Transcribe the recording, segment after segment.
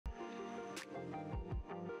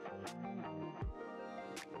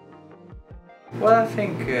Well, I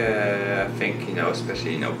think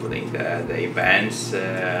especially putting the events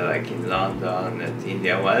like in London at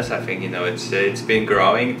India Wells. I think it's been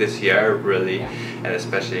growing this year really, and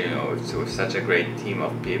especially it's with such a great team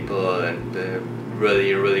of people and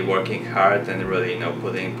really working hard and really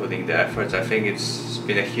putting the efforts. I think it's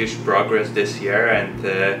been a huge progress this year, and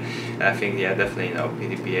I think definitely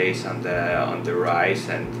PTPA is on the rise,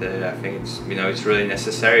 and I think it's really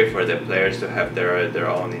necessary for the players to have their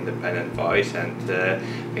own independent voice, and I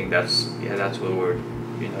think that's what we're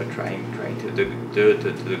trying to do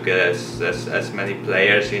to get as many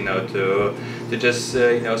players to just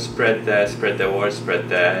spread the word, spread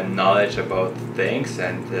the knowledge about things,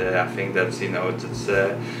 and I think that's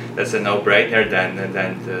that's a no-brainer than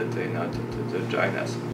to join us.